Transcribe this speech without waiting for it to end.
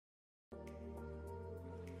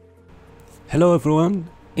Hello everyone,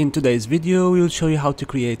 in today's video we will show you how to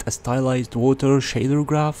create a stylized water shader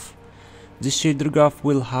graph. This shader graph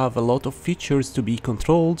will have a lot of features to be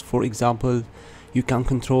controlled. For example, you can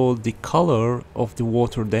control the color of the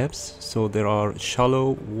water depths, so there are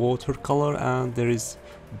shallow water color and there is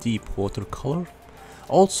deep water color.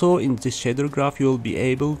 Also in this shader graph you will be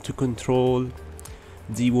able to control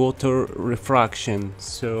the water refraction,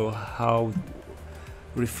 so how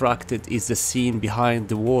refracted is the scene behind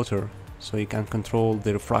the water. So you can control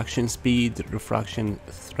the refraction speed, the refraction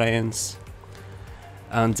strength,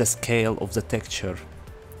 and the scale of the texture.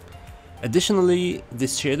 Additionally,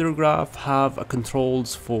 this shader graph have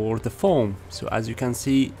controls for the foam. So as you can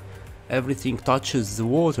see, everything touches the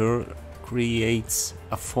water, creates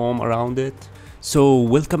a foam around it. So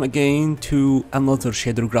welcome again to another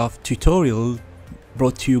shader graph tutorial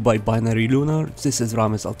brought to you by Binary Lunar. This is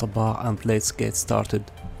Ramiz Al-Tabba and let's get started.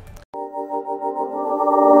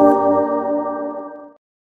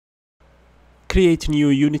 Create a new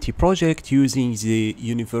Unity project using the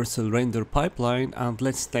universal render pipeline and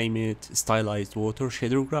let's name it Stylized Water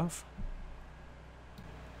Shader Graph.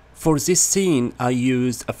 For this scene I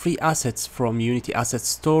used a free assets from Unity Assets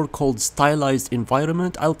Store called Stylized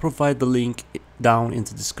Environment. I'll provide the link down in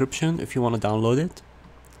the description if you want to download it.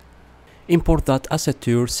 Import that asset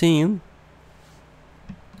to your scene.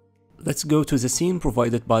 Let's go to the scene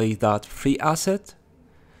provided by that free asset.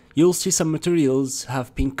 You'll see some materials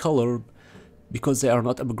have pink color because they are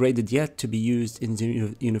not upgraded yet to be used in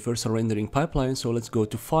the universal rendering pipeline. So let's go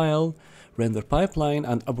to File, Render Pipeline,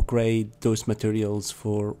 and upgrade those materials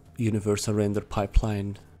for universal render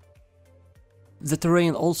pipeline. The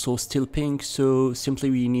terrain also still pink, so simply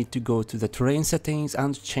we need to go to the terrain settings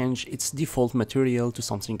and change its default material to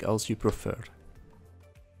something else you prefer.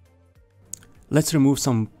 Let's remove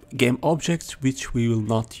some game objects which we will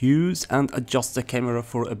not use and adjust the camera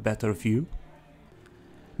for a better view.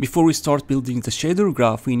 Before we start building the shader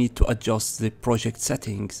graph, we need to adjust the project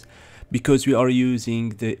settings because we are using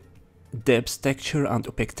the depth texture and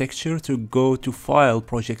opaque texture. To go to File,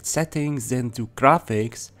 Project Settings, then to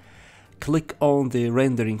Graphics, click on the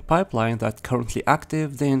rendering pipeline that's currently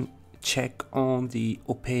active, then check on the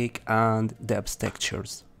opaque and depth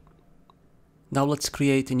textures. Now let's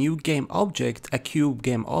create a new game object, a cube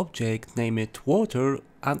game object, name it Water,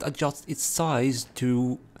 and adjust its size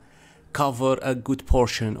to cover a good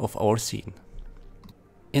portion of our scene.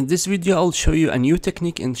 In this video I'll show you a new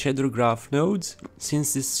technique in shader graph nodes.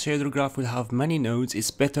 Since this shader graph will have many nodes,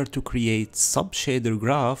 it's better to create sub-shader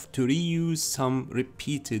graph to reuse some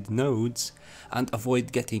repeated nodes and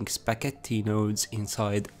avoid getting spaghetti nodes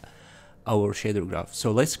inside our shader graph.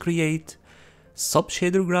 So let's create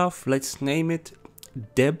sub-shader graph. Let's name it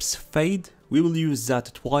depth fade. We will use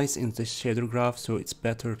that twice in this shader graph, so it's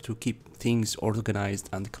better to keep things organized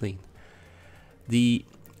and clean. The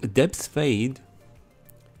depth fade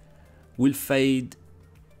will fade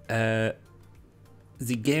the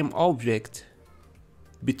game object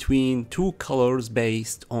between two colors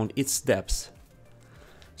based on its depth.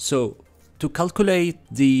 So to calculate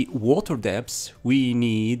the water depths, we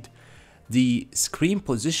need the screen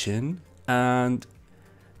position and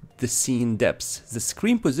the scene depth. The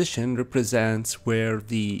screen position represents where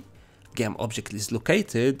the game object is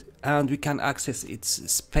located, and we can access its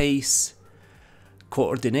space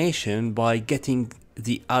coordination by getting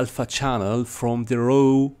the alpha channel from the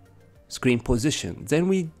raw screen position. Then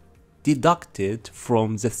we deduct it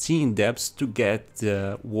from the scene depths to get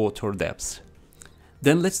the water depths.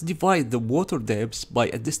 Then let's divide the water depths by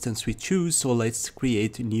a distance we choose. So let's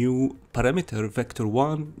create a new parameter,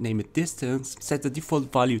 vector1, name it distance, set the default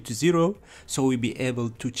value to 0 so we'll be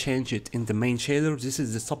able to change it in the main shader. This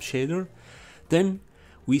is the sub shader. Then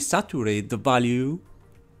we saturate the value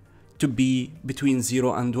to be between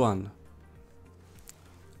 0 and 1,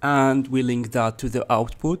 and we link that to the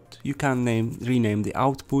output. You can rename the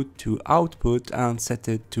output to output and set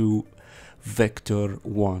it to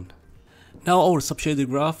vector1. Now our subshader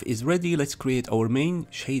graph is ready. Let's create our main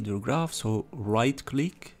shader graph. So right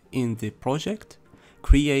click in the project,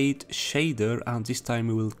 create shader, and this time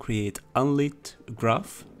we will create unlit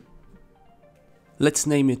graph. Let's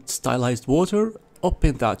name it Stylized Water.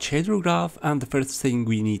 Open that shader graph, and the first thing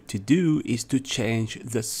we need to do is to change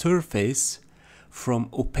the surface from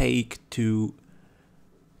opaque to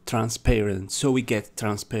transparent, so we get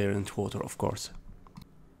transparent water, of course.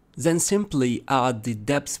 Then simply add the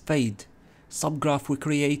depth fade subgraph we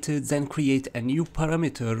created, then create a new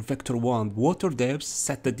parameter, vector1 water depth,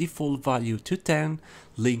 set the default value to 10,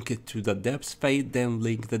 link it to the depth fade, then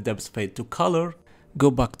link the depth fade to color. Go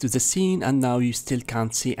back to the scene, and now you still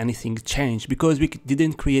can't see anything change because we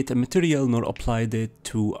didn't create a material nor applied it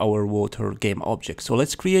to our water game object. So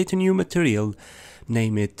let's create a new material,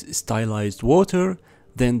 name it Stylized Water,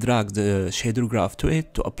 then drag the shader graph to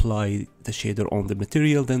it to apply the shader on the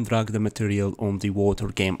material, then drag the material on the water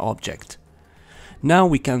game object. Now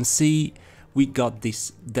we can see we got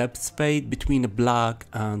this depth fade between black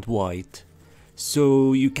and white.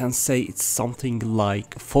 So you can say it's something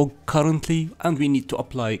like fog currently, and we need to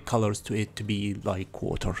apply colors to it to be like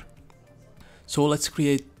water. So let's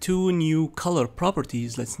create two new color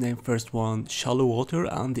properties. Let's name first one shallow water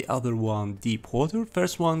and the other one deep water.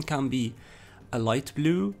 First one can be a light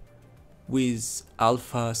blue with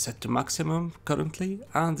alpha set to maximum currently,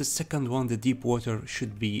 and the second one, the deep water,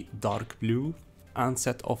 should be dark blue and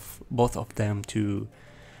set off both of them to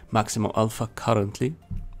maximum alpha currently.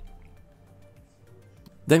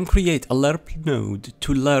 Then create a lerp node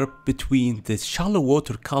to lerp between the shallow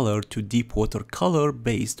water color to deep water color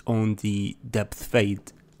based on the depth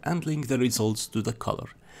fade, and link the results to the color.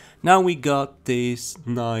 Now we got this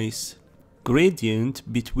nice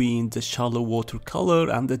gradient between the shallow water color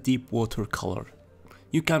and the deep water color.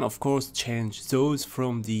 You can of course change those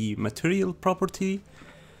from the material property,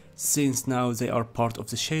 since now they are part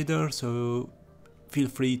of the shader, so feel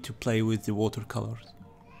free to play with the watercolors.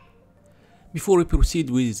 Before we proceed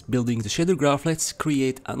with building the shader graph, let's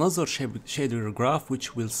create another shader graph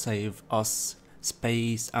which will save us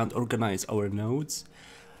space and organize our nodes.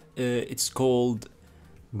 It's called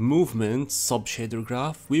movement sub-shader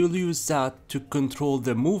graph. We will use that to control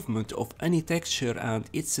the movement of any texture and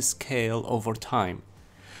its scale over time.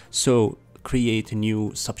 So create a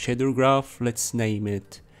new sub-shader graph. Let's name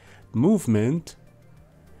it movement,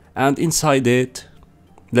 and inside it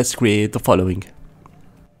let's create the following.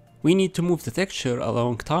 We need to move the texture a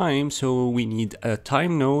long time, so we need a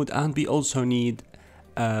time node, and we also need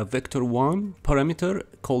a vector1 parameter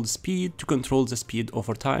called speed to control the speed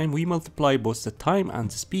over time. We multiply both the time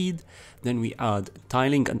and the speed, then we add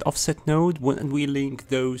tiling and offset node, and we link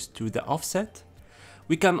those to the offset.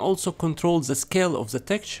 We can also control the scale of the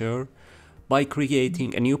texture by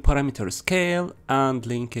creating a new parameter scale and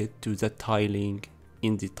link it to the tiling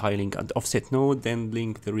in the tiling and offset node, then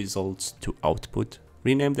link the results to output.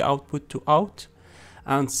 Rename the output to out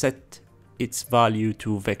and set its value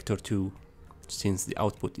to vector2, since the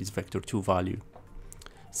output is vector2 value.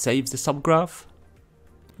 Save the subgraph.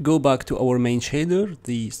 Go back to our main shader,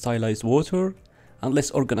 the Stylized Water, and let's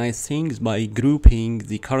organize things by grouping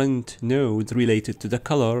the current nodes related to the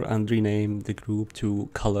color and rename the group to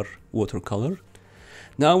color watercolor.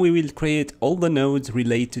 Now we will create all the nodes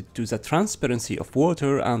related to the transparency of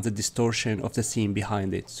water and the distortion of the scene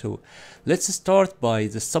behind it. So let's start by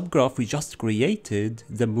the subgraph we just created,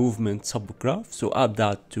 the movement subgraph. So add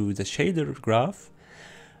that to the shader graph.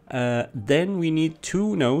 Then we need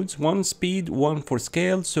two nodes, one speed, one for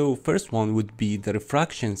scale. So first one would be the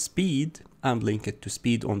refraction speed and link it to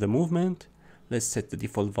speed on the movement. Let's set the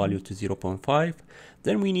default value to 0.5.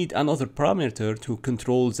 Then we need another parameter to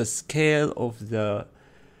control the scale of the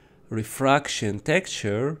refraction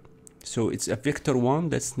texture. So it's a vector1,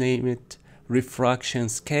 let's name it refraction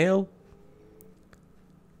scale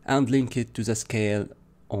and link it to the scale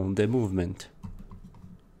on the movement.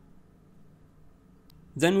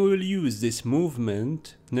 Then we will use this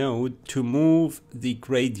movement node to move the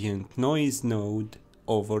gradient noise node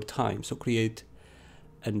over time. So create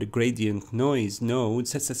a gradient noise node,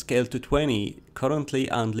 sets the scale to 20 currently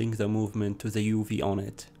and link the movement to the UV on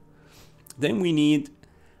it. Then we need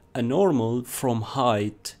a normal from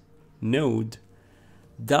height node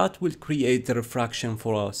that will create the refraction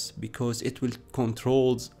for us, because it will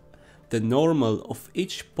control the normal of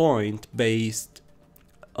each point based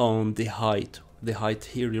on the height. The height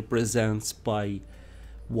here represents by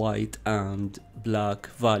white and black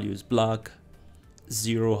values. Black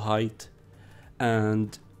 0 height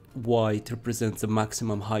and white represents the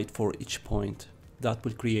maximum height for each point. That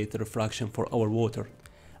will create the refraction for our water.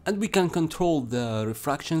 And we can control the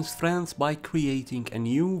refraction strength by creating a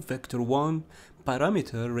new vector1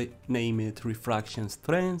 parameter, name it refraction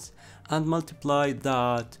strength, and multiply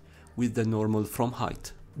that with the normal from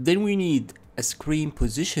height. Then we need a screen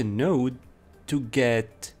position node to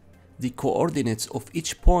get the coordinates of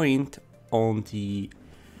each point on the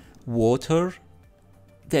water.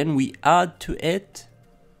 Then we add to it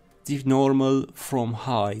the normal from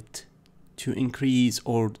height to increase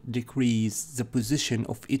or decrease the position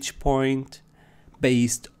of each point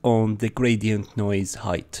based on the gradient noise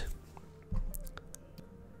height.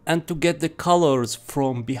 And to get the colors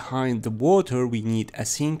from behind the water, we need a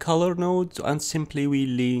scene color node, and simply we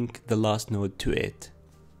link the last node to it.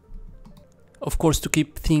 Of course, to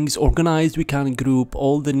keep things organized, we can group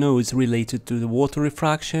all the nodes related to the water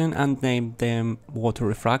refraction and name them water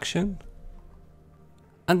refraction.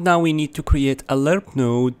 And now we need to create a lerp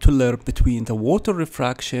node to lerp between the water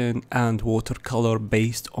refraction and watercolor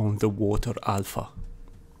based on the water alpha.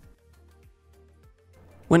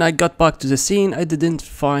 When I got back to the scene, I didn't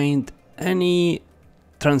find any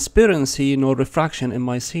transparency nor refraction in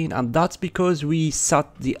my scene, and that's because we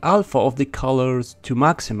set the alpha of the colors to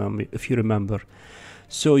maximum, if you remember.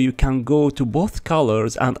 So you can go to both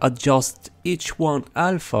colors and adjust each one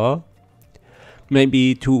alpha,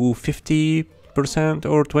 maybe to 50%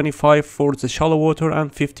 or 25 for the shallow water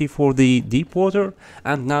and 50 for the deep water,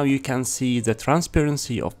 and now you can see the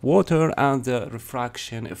transparency of water and the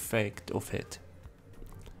refraction effect of it.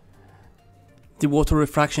 The water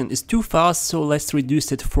refraction is too fast, so let's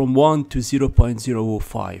reduce it from 1 to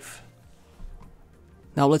 0.05.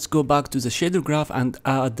 Now let's go back to the shader graph and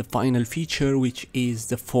add the final feature, which is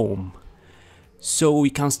the foam. So we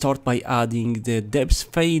can start by adding the depth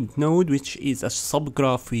fade node, which is a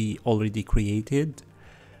subgraph we already created.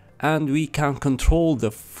 And we can control the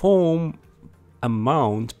foam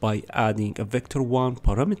amount by adding a vector1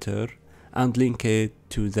 parameter and link it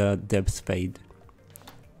to the depth fade.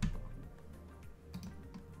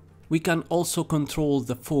 We can also control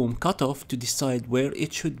the foam cutoff to decide where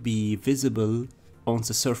it should be visible on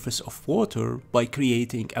the surface of water by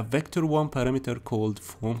creating a vector1 parameter called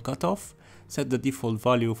foam cutoff. Set the default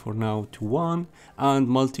value for now to 1 and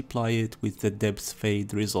multiply it with the depth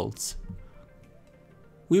fade results.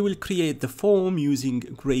 We will create the foam using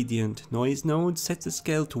gradient noise node, set the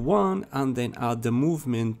scale to 1 and then add the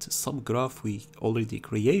movement subgraph we already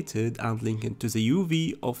created and link it to the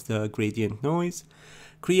UV of the gradient noise.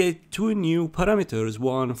 Create two new parameters,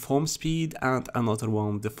 one foam speed and another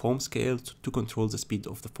one the foam scale, to control the speed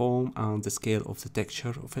of the foam and the scale of the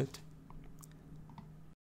texture of it.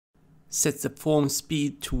 Set the foam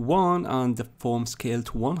speed to 1 and the foam scale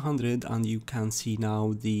to 100, and you can see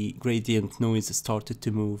now the gradient noise started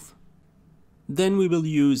to move. Then we will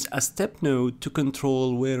use a step node to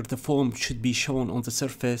control where the foam should be shown on the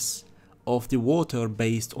surface of the water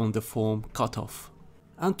based on the foam cutoff.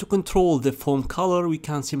 And to control the foam color, we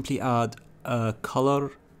can simply add a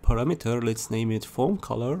color parameter. Let's name it foam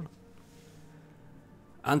color.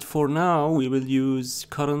 And for now, we will use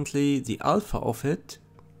currently the alpha of it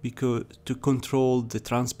because to control the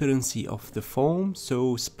transparency of the foam.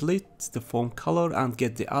 So split the foam color and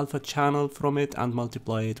get the alpha channel from it and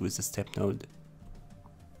multiply it with the step node.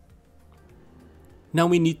 Now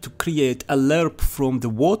we need to create a lerp from the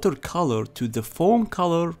water color to the foam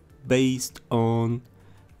color based on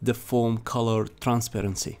the foam color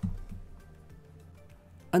transparency.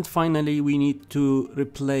 And finally, we need to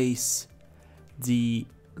replace the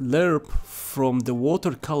lerp from the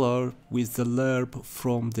water color with the lerp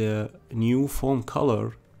from the new foam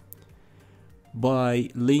color by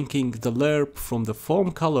linking the lerp from the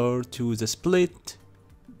foam color to the split,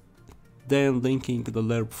 then linking the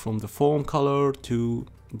lerp from the foam color to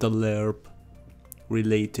the lerp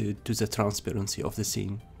related to the transparency of the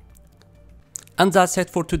scene. And that's it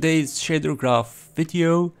for today's shader graph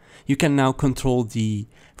video. You can now control the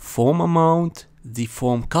foam amount, the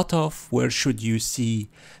foam cutoff, where should you see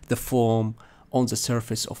the foam on the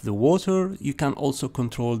surface of the water. You can also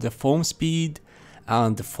control the foam speed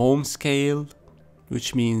and the foam scale,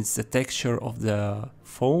 which means the texture of the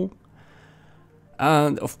foam.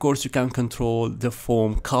 And of course you can control the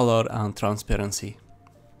foam color and transparency.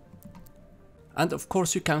 And of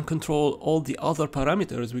course you can control all the other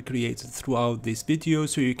parameters we created throughout this video.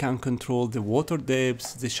 So you can control the water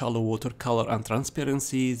depth, the shallow water color and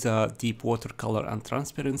transparency, the deep water color and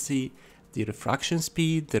transparency, the refraction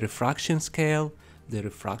speed, the refraction scale, the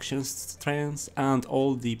refraction strength, and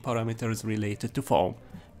all the parameters related to foam.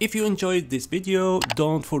 If you enjoyed this video,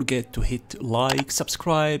 don't forget to hit like,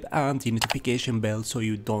 subscribe and the notification bell so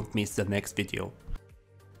you don't miss the next video.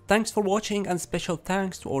 Thanks for watching, and special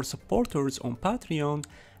thanks to our supporters on Patreon: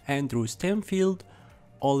 Andrew Stenfield,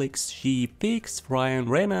 Alex G. Pix, Ryan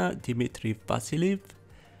Rena, Dmitry Vasiliev,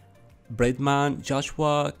 Breadman,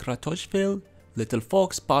 Joshua Kratoshvili, Little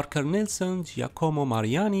Fox, Parker Nilsson, Giacomo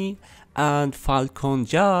Mariani, and Falcon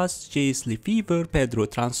Jazz, Jace Lefevre, Pedro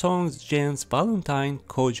Transongs, Jens Valentine,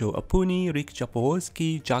 Kojo Apuni, Rick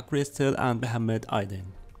Japowski, Jack Bristol, and Mohammed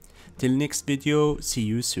Aiden. Till next video, see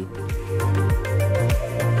you soon.